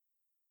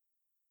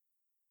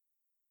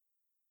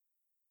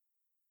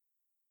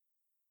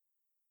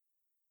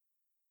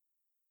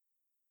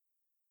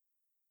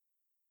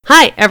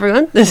Hi,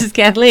 everyone. This is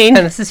Kathleen.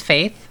 And this is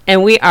Faith.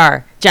 And we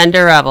are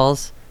Gender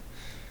Rebels.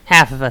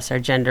 Half of us are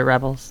Gender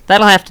Rebels.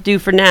 That'll have to do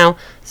for now.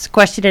 It's a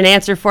question and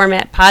answer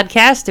format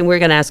podcast, and we're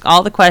going to ask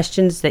all the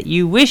questions that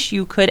you wish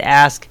you could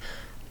ask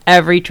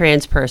every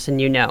trans person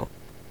you know.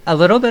 A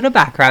little bit of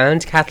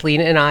background.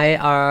 Kathleen and I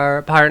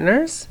are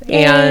partners,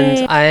 Yay.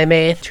 and I'm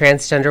a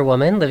transgender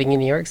woman living in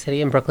New York City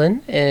in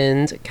Brooklyn,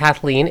 and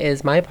Kathleen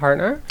is my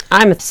partner.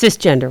 I'm a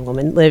cisgender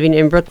woman living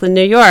in Brooklyn,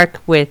 New York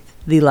with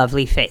the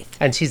lovely Faith.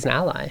 And she's an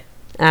ally.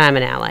 I'm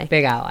an ally.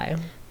 Big ally.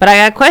 But I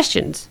got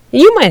questions.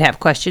 You might have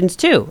questions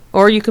too.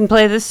 Or you can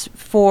play this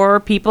for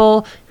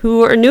people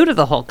who are new to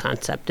the whole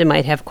concept and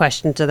might have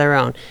questions of their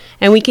own.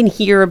 And we can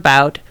hear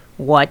about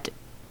what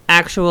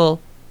actual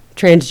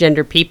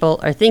transgender people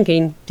are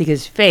thinking,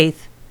 because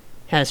Faith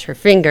has her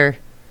finger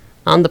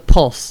on the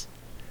pulse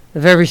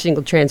of every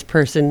single trans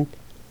person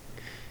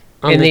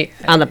on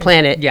the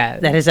planet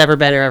that has ever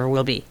been or ever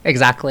will be.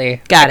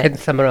 Exactly. Got I it. couldn't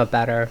sum it up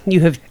better. You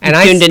have and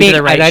tuned into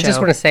the right And I show. just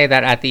want to say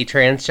that at the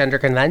transgender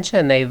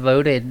convention, they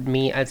voted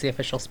me as the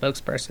official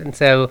spokesperson.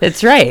 So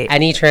that's right.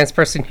 Any trans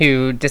person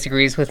who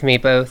disagrees with me,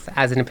 both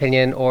as an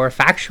opinion or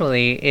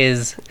factually,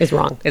 is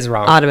wrong. Is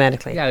wrong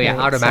automatically. Yeah, right.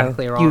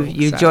 Automatically so wrong.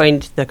 You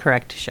joined the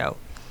correct show.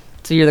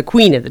 So you're the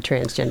queen of the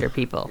transgender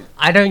people.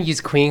 I don't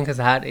use queen because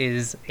that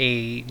is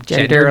a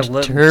gender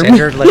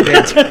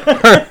limited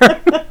term.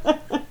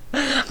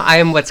 I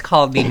am what's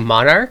called the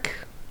monarch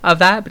of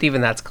that, but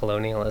even that's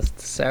colonialist.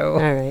 So all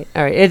right.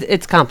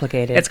 It's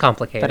complicated. It's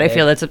complicated, but I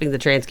feel that's something the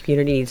trans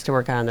community needs to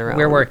work on their own.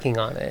 We're working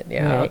on it.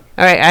 Yeah. All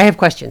right. I have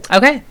questions.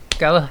 Okay,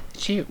 go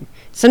shoot.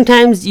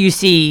 Sometimes you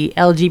see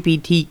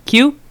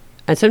LGBTQ,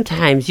 and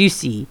sometimes you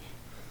see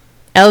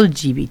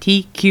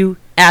LGBTQ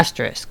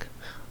asterisk.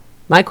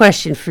 My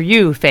question for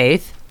you,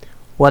 Faith,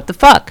 what the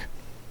fuck?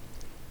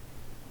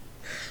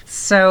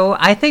 So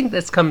I think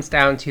this comes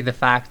down to the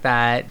fact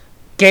that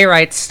gay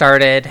rights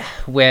started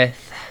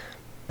with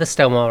the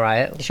Stonewall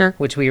riot, sure,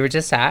 which we were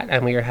just at,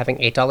 and we were having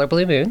 $8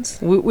 blue moons.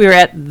 We were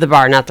at the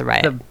bar, not the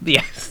riot.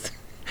 Yes.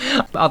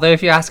 Although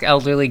if you ask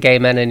elderly gay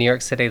men in New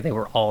York City, they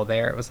were all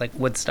there. It was like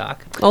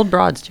Woodstock. Old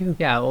broads, too.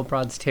 Yeah, old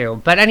broads,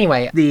 too. But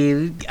anyway,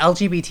 the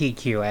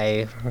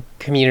LGBTQA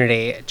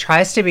community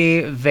tries to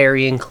be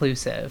very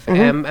inclusive.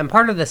 Mm-hmm. And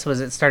part of this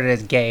was it started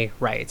as gay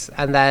rights.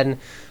 And then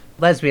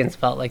lesbians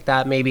felt like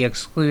that maybe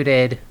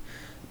excluded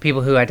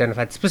people who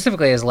identified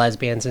specifically as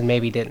lesbians and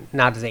maybe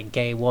not as a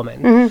gay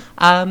woman.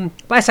 Mm-hmm.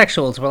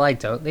 Bisexuals were like,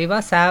 don't leave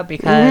us out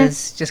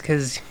because just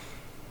because...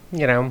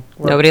 You know,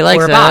 nobody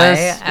likes us.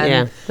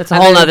 Yeah, that's a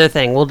whole other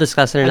thing. We'll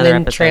discuss it in another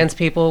episode. Trans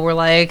people were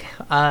like,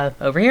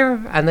 over here.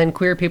 And then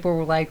queer people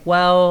were like,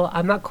 well,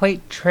 I'm not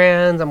quite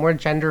trans. I'm more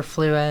gender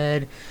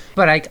fluid.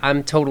 But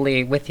I'm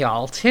totally with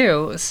y'all,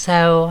 too.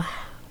 So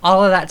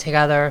all of that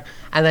together.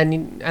 And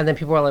then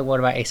people were like, what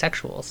about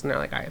asexuals? And they're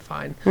like, all right,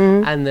 fine.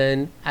 Mm-hmm. And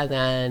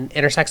then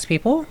intersex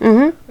people.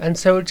 Mm-hmm. And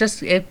so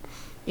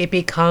it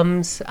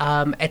becomes,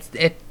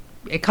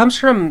 it comes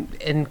from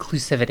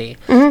inclusivity,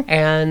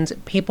 and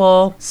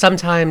people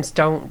sometimes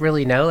don't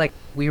really know. Like,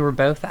 we were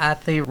both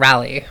at the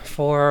rally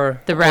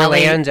for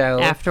Orlando.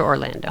 After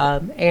Orlando.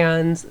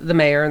 And the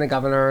mayor and the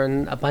governor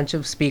and a bunch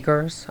of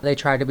speakers, they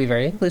tried to be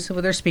very inclusive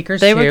with their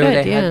speakers, they too. Were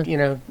good, they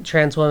had,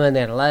 trans women,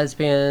 they had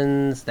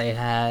lesbians, they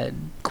had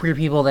queer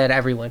people, they had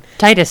everyone.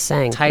 Titus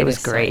sang. It was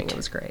great. It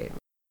was great.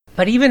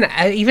 But even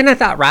at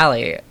that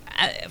rally,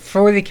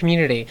 for the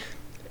community,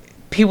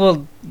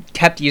 people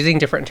kept using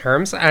different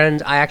terms,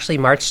 and I actually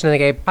marched in the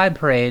Gay Pride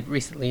Parade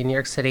recently in New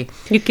York City.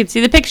 You can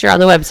see the picture on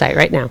the website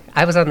right now.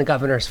 I was on the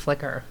governor's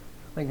Flickr,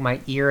 like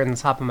my ear and the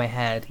top of my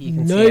head. You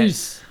can nice.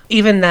 See it.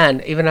 Even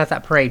then, even at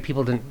that parade,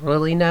 people didn't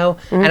really know.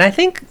 And I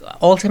think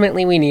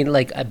ultimately we need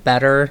like a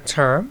better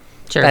term.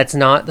 Sure. That's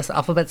not this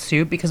alphabet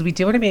soup, because we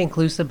do want to be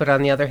inclusive, but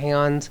on the other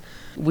hand,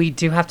 we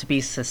do have to be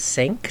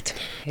succinct.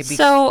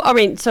 So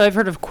I've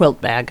heard of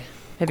quilt bag.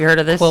 Have you heard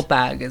of this? Quilt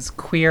bag is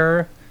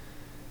queer.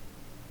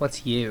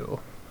 What's you?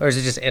 Or is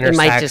it just intersex? It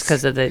might just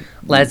because of the...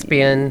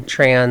 Lesbian,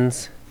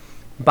 trans,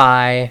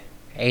 bi,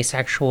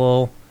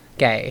 asexual,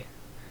 gay.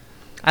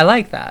 I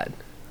like that.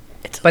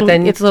 It's a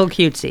little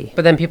cutesy.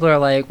 But then people are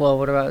like, well,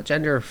 what about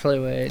gender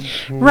fluid?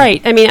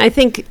 Right. I mean, I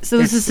think... So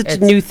this is such a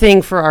new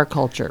thing for our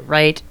culture,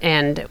 right?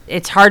 And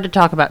it's hard to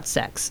talk about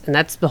sex. And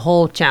that's the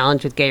whole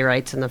challenge with gay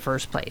rights in the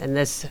first place. And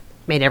this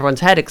made everyone's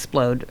head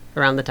explode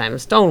around the time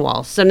of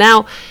Stonewall. So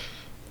now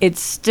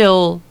it's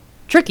still...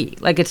 tricky.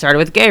 Like, it started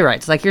with gay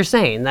rights, like you're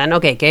saying. Then,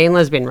 okay, gay and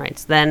lesbian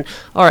rights. Then,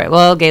 all right,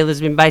 well, gay,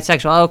 lesbian,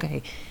 bisexual.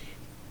 Okay,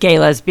 gay,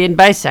 lesbian,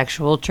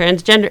 bisexual,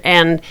 transgender.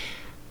 And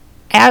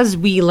as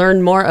we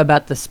learn more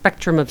about the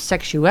spectrum of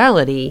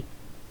sexuality,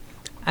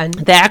 and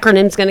the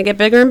acronym's going to get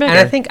bigger and bigger. And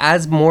I think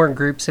as more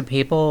groups of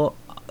people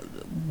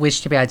wish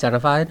to be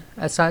identified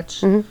as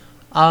such,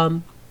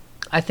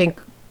 I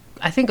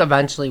think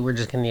eventually we're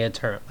just going to need a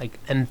term, like,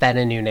 invent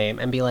a new name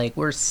and be like,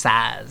 we're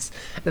Saz.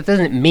 That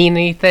doesn't mean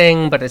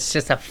anything, but it's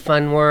just a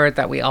fun word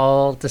that we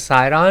all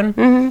decide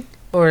on.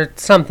 Or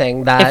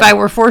something that... If I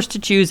were forced to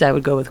choose, I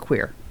would go with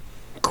queer.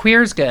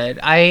 Queer's good.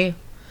 I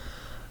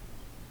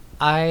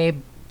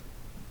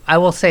I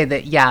will say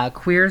that, yeah,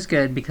 queer is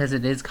good because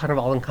it is kind of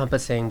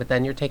all-encompassing, but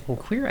then you're taking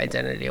queer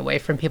identity away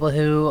from people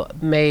who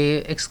may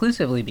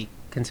exclusively be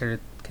consider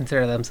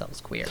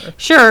themselves queer.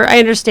 Sure, I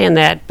understand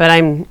that, but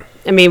I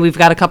mean, we've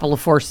got a couple of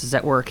forces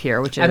at work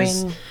here, which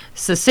is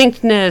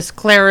succinctness,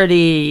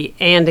 clarity,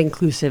 and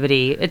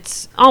inclusivity.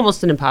 It's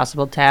almost an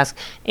impossible task,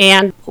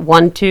 and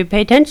one to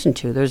pay attention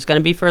to. There's going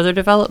to be further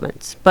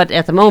developments, but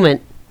at the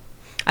moment,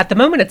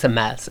 it's a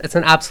mess. It's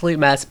an absolute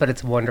mess, but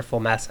it's a wonderful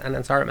mess, and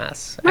it's our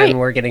mess. Right. And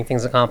we're getting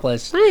things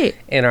accomplished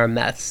in our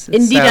mess.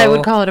 Indeed, I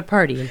would call it a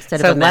party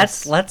instead of a mess.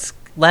 So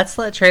let's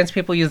let trans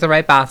people use the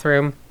right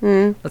bathroom.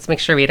 Let's make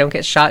sure we don't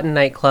get shot in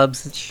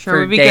nightclubs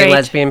for gay and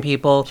lesbian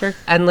people. Sure.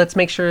 And let's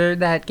make sure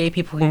that gay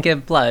people can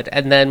give blood,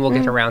 and then we'll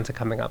get around to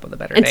coming up with a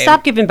better And name.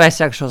 stop giving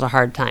bisexuals a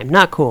hard time.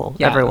 Not cool,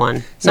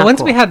 everyone. So Not once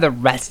cool. we have the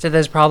rest of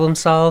this problem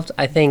solved,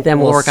 I think Then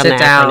we'll work on sit the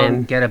down acronym.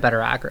 and get a better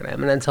acronym.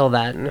 And until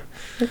then,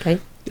 Okay.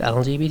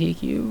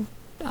 LGBTQI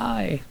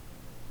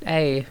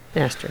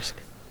Asterisk.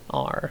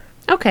 R.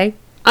 Okay.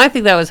 I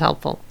think that was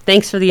helpful.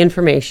 Thanks for the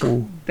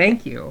information.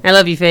 Thank you. I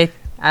love you, Faith.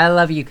 I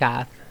love you,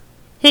 Kath.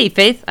 Hey,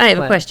 Faith, I have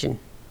a What? question.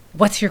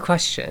 What's your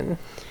question?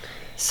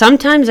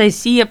 Sometimes I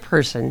see a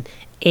person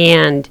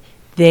and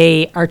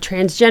they are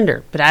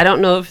transgender, but I don't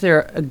know if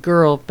they're a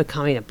girl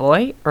becoming a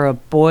boy or a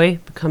boy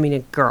becoming a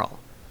girl.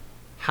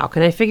 How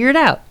can I figure it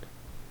out?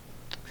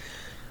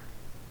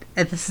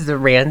 If this is a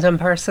random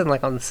person,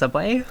 like on the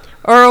subway?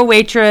 Or a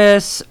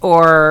waitress,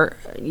 or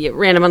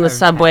random on the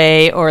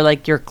subway, or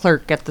like your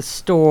clerk at the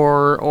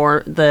store,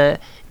 or the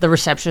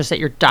receptionist at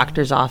your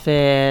doctor's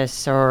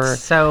office, or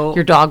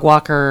your dog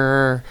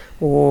walker,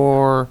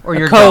 or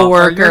your a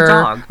coworker, dog, or your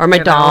dog, or my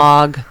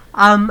dog.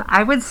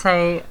 I would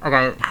say,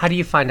 okay, how do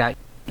you find out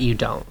you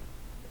don't?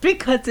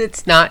 Because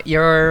it's not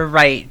your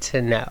right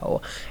to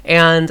know.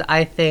 And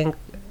I think,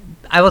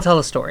 I will tell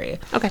a story.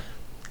 Okay.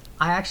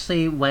 I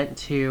actually went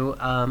to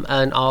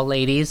an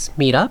all-ladies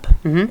meetup,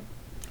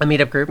 a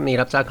meetup group,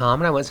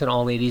 meetup.com, and I went to an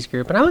all-ladies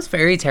group, and I was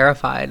very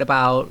terrified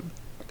about,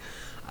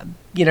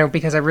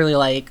 because I really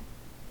like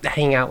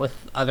hanging out with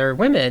other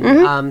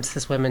women,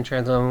 cis women,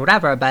 trans women,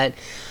 whatever, but,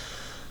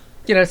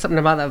 something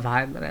about that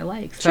vibe that I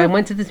like. So I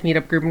went to this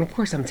meetup group, and of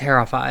course I'm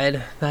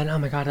terrified that, oh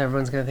my god,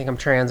 everyone's going to think I'm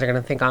trans, they're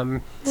going to think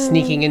I'm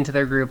sneaking into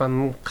their group,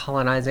 I'm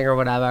colonizing or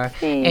whatever,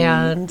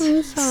 and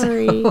I'm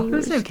sorry. so it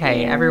was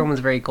okay, everyone was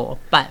very cool,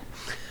 but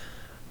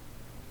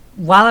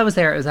while I was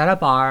there, it was at a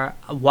bar.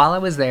 While I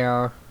was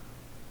there,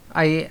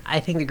 I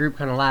think the group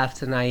kind of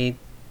left, and I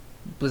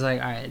was like,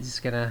 all right,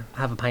 just gonna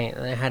have a pint,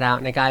 and I head out,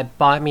 and a guy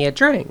bought me a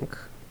drink.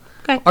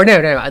 Okay. Or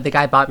no, the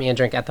guy bought me a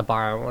drink at the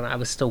bar when I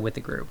was still with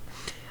the group,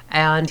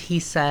 and he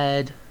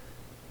said,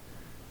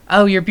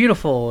 "Oh, you're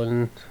beautiful,"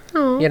 and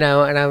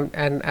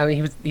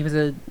he was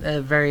a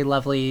very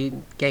lovely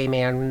gay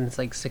man in his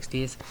like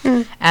 60s,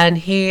 and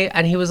he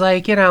was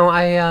like,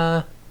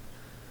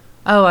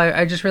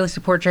 I just really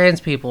support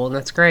trans people, and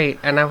that's great.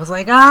 And I was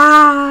like,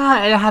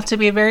 I have to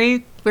be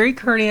very, very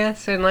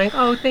courteous, and like,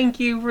 oh, thank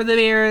you for the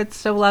beer, it's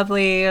so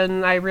lovely,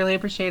 and I really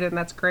appreciate it, and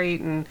that's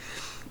great.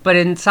 But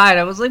inside,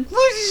 I was like,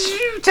 what did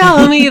you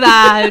tell me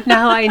that?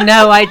 Now I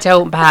know I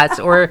don't pass.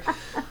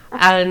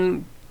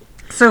 And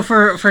so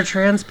for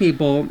trans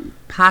people,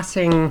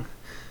 passing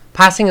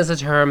is a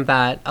term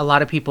that a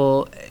lot of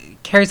people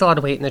carries a lot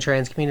of weight in the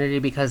trans community,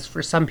 because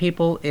for some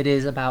people, it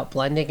is about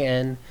blending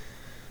in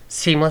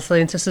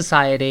seamlessly into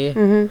society,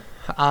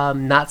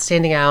 not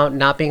standing out,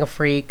 not being a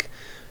freak,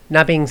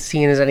 not being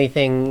seen as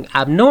anything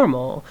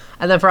abnormal.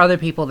 And then for other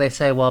people, they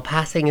say, well,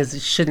 passing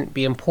shouldn't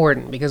be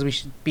important because we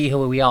should be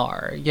who we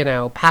are.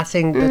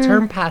 Passing, the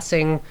term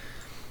passing,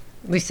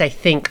 at least I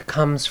think,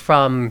 comes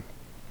from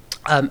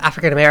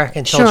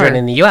African-American children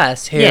in the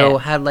U.S. who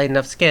had light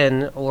enough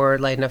skin or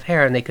light enough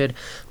hair, and they could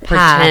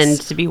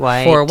pretend to be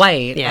white. For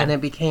white, and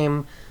it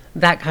became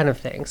that kind of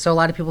thing. So a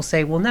lot of people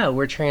say, well, no,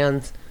 we're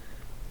trans.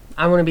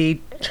 I want to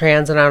be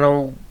trans, and I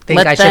don't think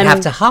I should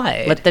have to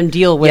hide. Let them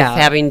deal with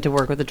having to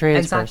work with a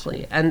trans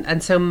person.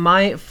 And so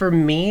for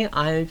me,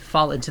 I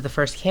fall into the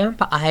first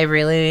camp. I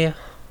really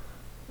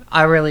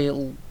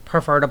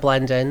prefer to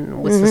blend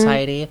in with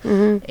society,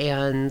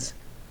 and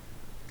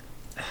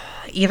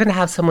even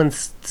have someone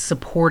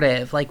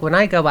supportive. Like when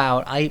I go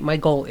out, my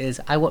goal is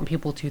I want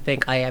people to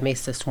think I am a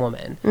cis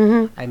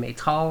woman. I'm a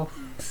tall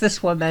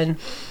cis woman,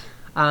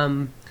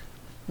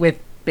 with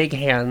big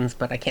hands,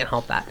 but I can't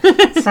help that.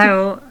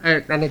 So,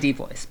 and a deep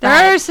voice. There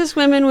are cis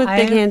women with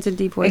big hands and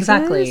deep voices.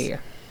 Exactly.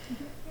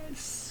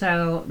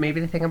 So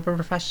maybe they think I'm a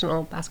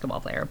professional basketball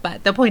player,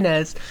 but the point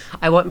is,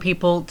 I want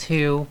people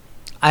to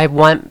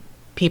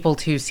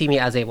see me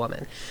as a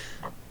woman,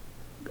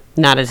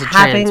 not as a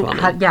trans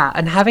woman.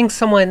 And having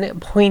someone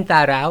point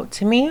that out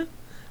to me,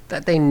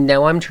 that they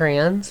know I'm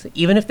trans,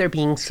 even if they're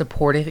being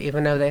supportive,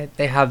 even though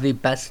they have the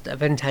best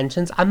of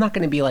intentions. I'm not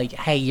going to be like,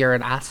 hey, you're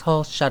an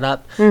asshole, shut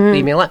up,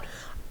 leave me alone.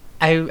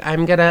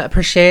 I'm going to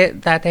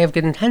appreciate that they have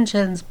good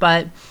intentions,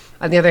 but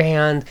on the other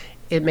hand,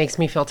 it makes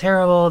me feel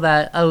terrible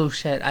that, oh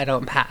shit, I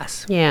don't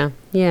pass. Yeah.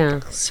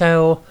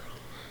 So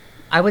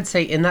I would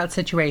say in that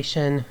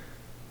situation,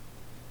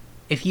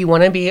 if you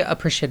want to be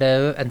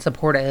appreciative and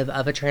supportive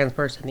of a trans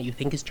person that you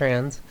think is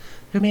trans,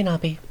 who may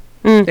not be.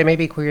 They may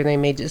be queer, they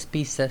may just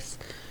be cis.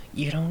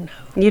 You don't know.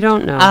 You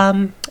don't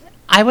know.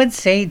 I would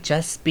say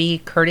just be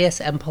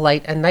courteous and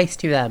polite and nice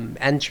to them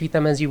and treat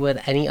them as you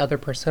would any other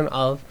person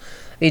of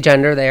the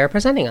gender they are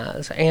presenting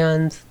as.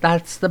 And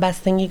that's the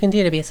best thing you can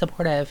do to be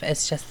supportive.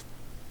 It's just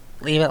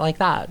leave it like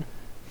that.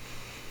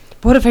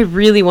 What if I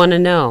really want to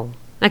know?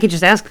 I could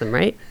just ask them,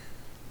 right?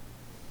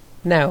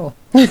 No.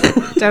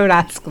 Don't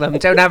ask them.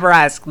 Don't ever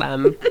ask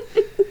them.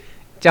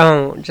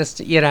 Don't. Just,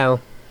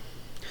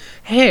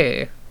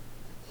 hey,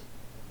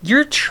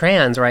 you're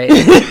trans, right?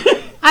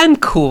 I'm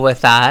cool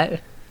with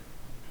that.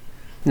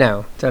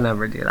 No, don't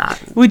ever do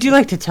that. Would you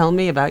like to tell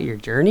me about your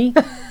journey?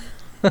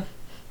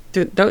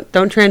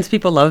 Don't trans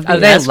people love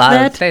being they asked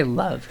that? They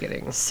love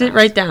getting Sit asked.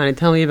 right down and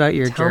tell me about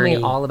your journey.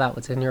 Tell me all about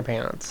what's in your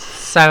pants.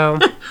 So,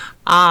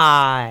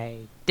 I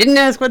didn't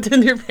ask what's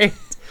in your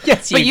pants.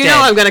 Yes, but you know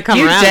I'm going to come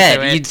around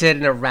to it. You did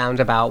in a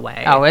roundabout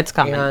way. Oh, it's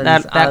coming. And,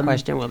 that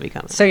question will be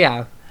coming. So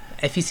yeah,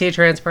 if you see a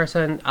trans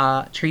person,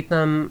 treat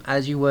them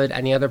as you would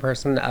any other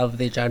person of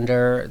the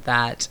gender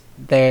that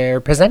they're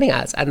presenting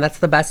as, and that's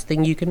the best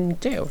thing you can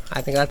do.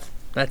 I think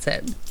that's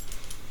it.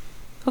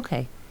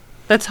 Okay,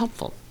 that's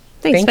helpful.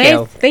 Thanks, Thank Faith.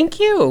 you. Thank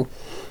you.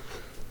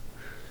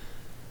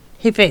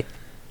 Hey, Faith.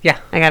 Yeah.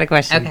 I got a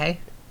question. Okay.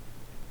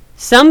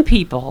 Some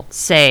people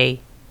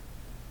say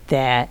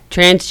that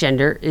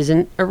transgender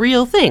isn't a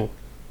real thing.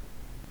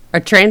 Are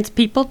trans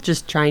people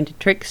just trying to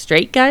trick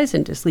straight guys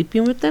into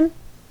sleeping with them?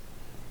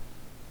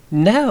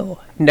 No,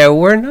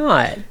 we're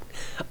not.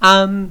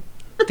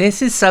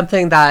 This is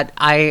something that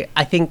I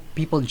think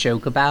people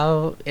joke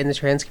about in the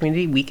trans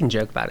community. We can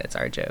joke about it. It's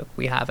our joke.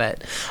 We have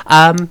it.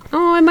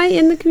 Oh, am I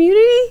in the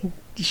community?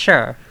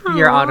 Sure.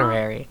 You're Aw,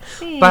 honorary.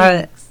 thanks.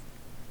 But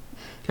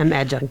I'm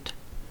adjunct.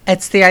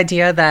 it's the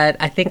idea that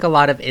I think a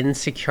lot of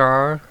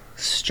insecure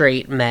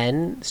straight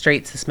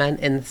cis men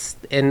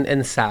in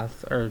the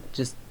South, or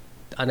just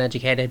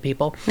uneducated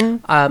people.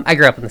 I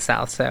grew up in the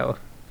South, so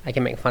I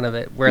can make fun of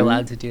it. We're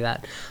allowed to do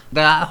that.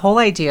 The whole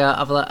idea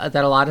of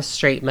that a lot of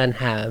straight men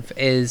have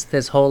is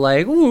this whole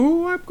like,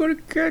 ooh, I'm gonna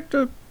get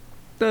the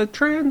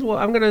trans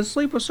one. I'm gonna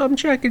sleep with some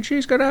chick and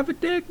she's gonna have a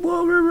dick.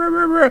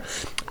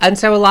 And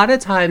so a lot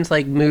of times,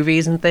 like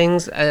movies and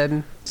things, Like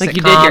sitcoms,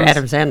 you did your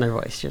Adam Sandler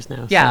voice just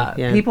now. yeah,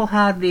 So, people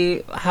have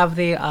the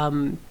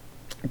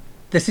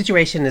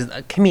situation is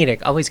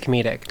comedic, always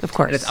comedic. Of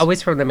course. And it's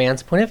always from the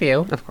man's point of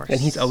view. Of course. And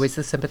he's always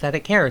the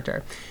sympathetic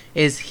character.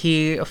 Is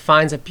he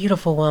finds a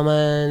beautiful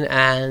woman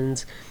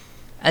and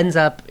ends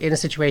up in a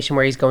situation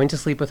where he's going to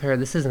sleep with her.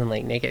 This is in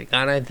like Naked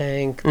Gun, I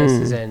think. This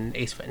is in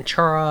Ace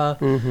Ventura.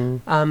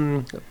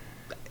 A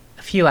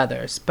few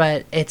others.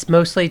 But it's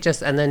mostly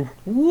just, and then,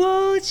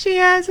 whoa, she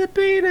has a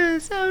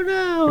penis. Oh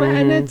no.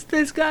 And it's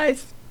this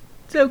guy's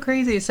so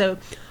crazy. So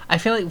I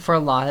feel like for a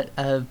lot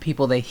of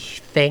people, they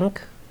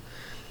think,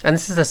 and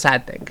this is a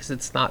sad thing because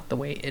it's not the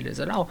way it is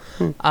at all.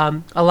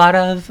 A lot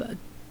of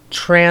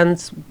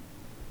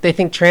they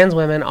think trans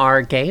women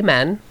are gay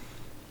men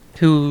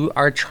who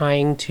are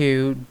trying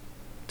to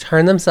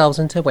turn themselves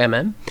into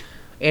women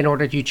in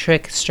order to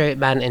trick straight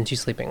men into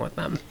sleeping with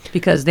them.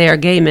 Because they are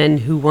gay men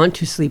who want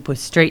to sleep with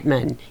straight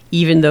men,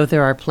 even though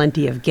there are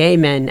plenty of gay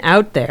men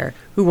out there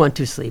who want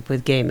to sleep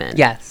with gay men.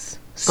 Yes.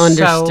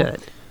 Understood.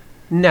 So,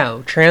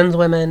 no, trans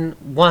women,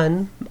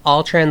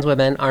 all trans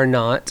women are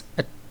not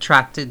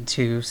attracted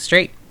to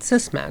straight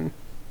cis men.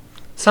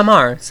 Some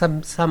are.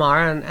 Some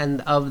are,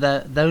 and of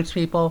those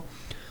people,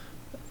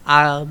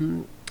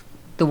 the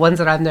ones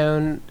that I've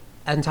known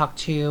and talked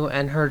to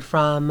and heard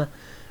from,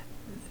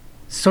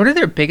 sort of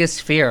their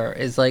biggest fear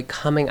is like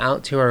coming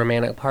out to a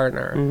romantic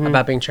partner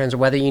about being trans, or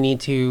whether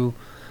you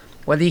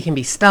can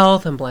be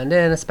stealth and blend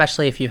in,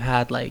 especially if you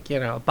had like,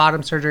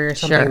 bottom surgery or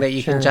something that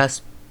you can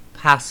just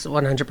pass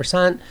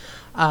 100%.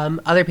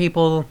 Other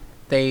people,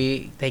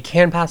 they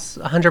can pass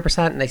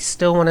 100% and they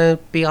still want to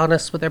be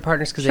honest with their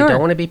partners because they don't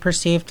want to be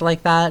perceived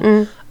like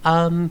that.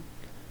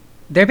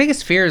 Their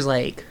biggest fear is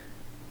like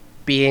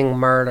being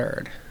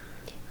murdered.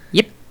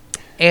 Yep.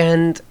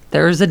 And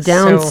there's a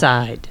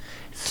downside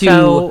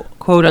to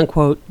quote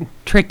unquote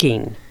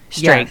tricking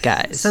straight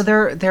guys. So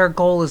their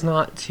goal is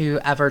not to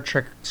ever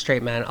trick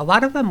straight men. A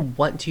lot of them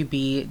want to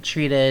be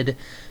treated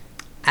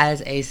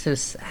as a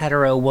cis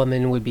hetero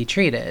woman would be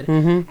treated.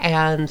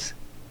 And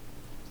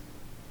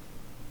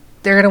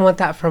they're going to want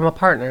that from a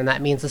partner, and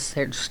that means a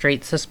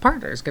straight cis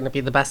partner is going to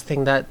be the best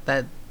thing that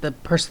the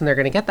person they're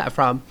going to get that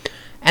from.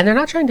 And they're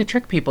not trying to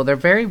trick people. They're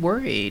very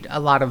worried,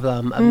 a lot of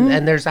them.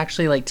 And there's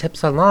actually like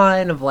tips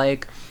online of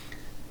like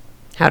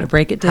how to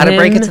break it to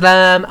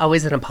them,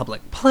 always in a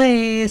public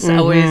place,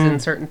 always in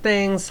certain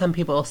things. Some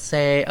people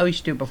say, you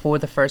should do it before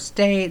the first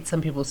date. Some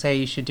people say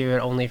you should do it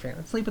only if you're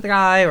going to sleep with a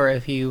guy, or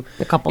if you,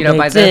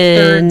 by the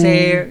third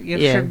date, you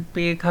should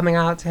be coming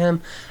out to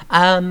him.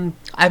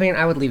 I mean,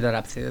 I would leave that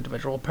up to the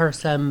individual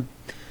person.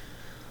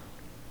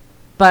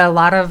 But a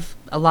lot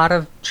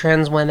of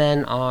trans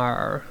women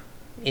are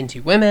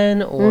into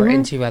women or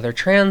into other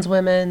trans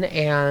women,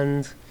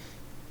 and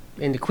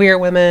into queer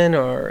women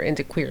or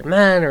into queer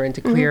men or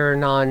into queer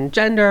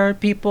non-gender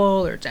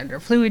people or gender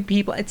fluid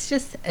people. It's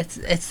just,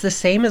 it's the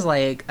same as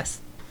like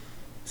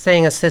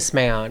saying a cis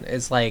man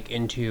is like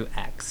into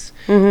X.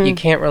 You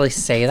can't really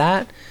say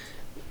that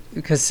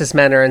because cis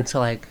men are into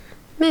like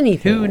Many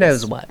things. who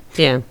knows what.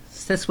 Yeah.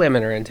 Cis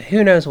women are into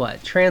who knows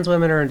what. Trans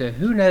women are into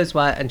who knows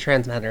what, and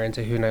trans men are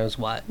into who knows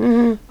what.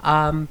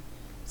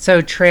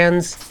 So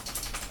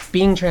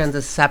being trans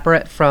is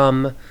separate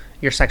from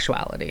your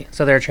sexuality.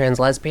 So there are trans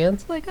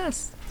lesbians like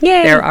us.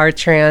 Yay. There are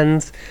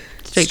trans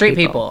Straight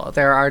people.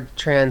 There are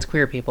trans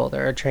queer people.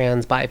 There are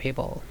trans bi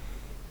people.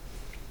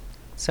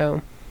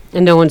 So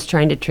And no one's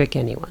trying to trick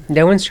anyone.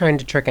 no one's trying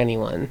to trick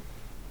anyone.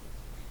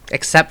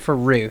 Except for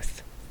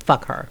Ruth.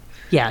 Fuck her.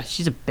 Yeah,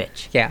 she's a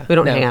bitch. Yeah, We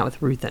don't no. hang out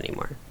with Ruth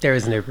anymore. There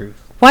is no Ruth.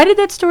 Why did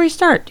that story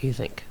start, do you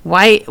think?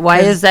 Why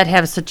does that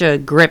have such a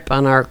grip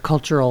on our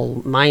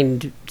cultural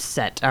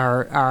mindset,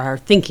 our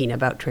thinking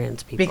about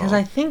trans people? Because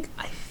I think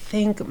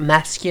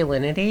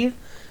masculinity,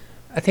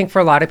 I think for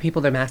a lot of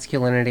people, their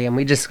masculinity, and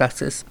we discussed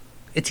this,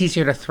 it's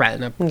easier to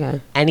threaten.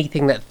 Okay.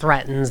 Anything that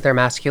threatens their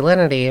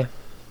masculinity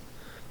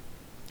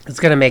is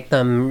going to make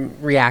them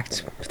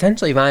react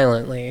potentially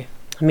violently.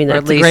 I mean, Or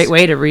that's at a least- great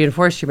way to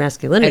reinforce your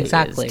masculinity. is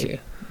Exactly. to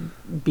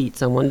beat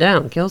someone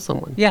down, kill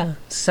someone. Yeah.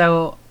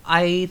 So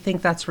I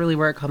think that's really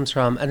where it comes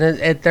from. And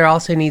there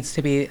also needs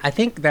to be, I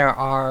think there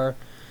are,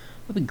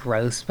 it'll be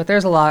gross, but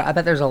I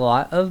bet there's a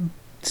lot of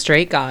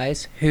straight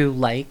guys who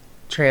like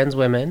trans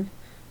women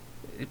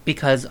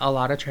because a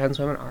lot of trans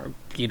women are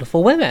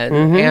beautiful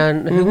women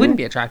and who wouldn't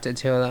be attracted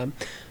to them.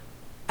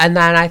 And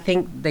then I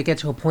think they get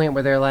to a point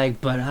where they're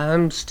like, but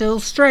I'm still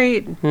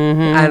straight.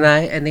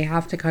 And they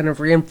have to kind of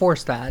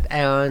reinforce that.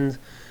 And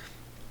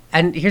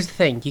here's the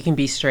thing. You can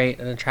be straight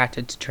and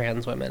attracted to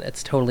trans women.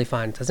 It's totally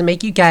fine. It doesn't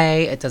make you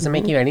gay. It doesn't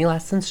make you any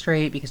less than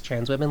straight because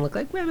trans women look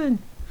like women.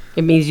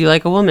 It means you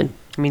like a woman.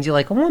 It means you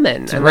like a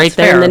woman. It's and right that's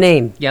there in fair. the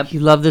name. Yep. You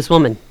love this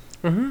woman.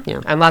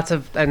 Yeah. And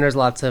there's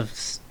lots of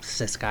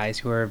cis guys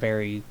who are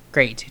very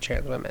great to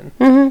trans women.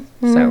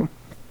 So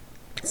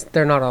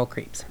they're not all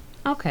creeps.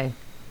 Okay.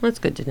 That's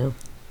good to know.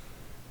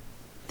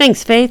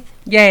 Thanks, Faith.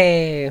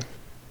 Yay.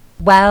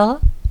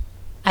 Well,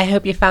 I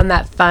hope you found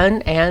that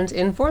fun and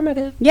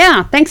informative.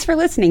 Yeah, thanks for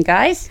listening,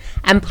 guys.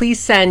 And please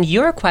send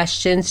your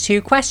questions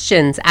to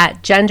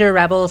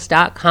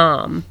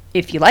questions@genderrebels.com.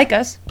 If you like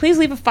us, please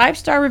leave a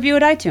 5-star review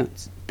at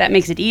iTunes. That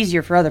makes it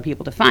easier for other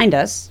people to find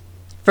us.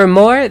 For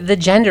more The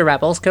Gender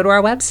Rebels, go to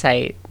our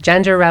website,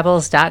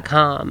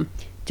 genderrebels.com.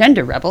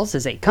 Gender Rebels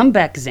is a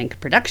Comeback Zinc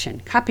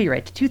production.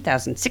 Copyright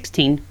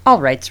 2016.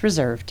 All rights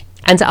reserved.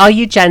 And to all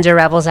you gender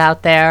rebels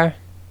out there,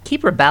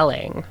 keep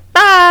rebelling.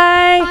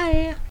 Bye!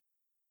 Bye.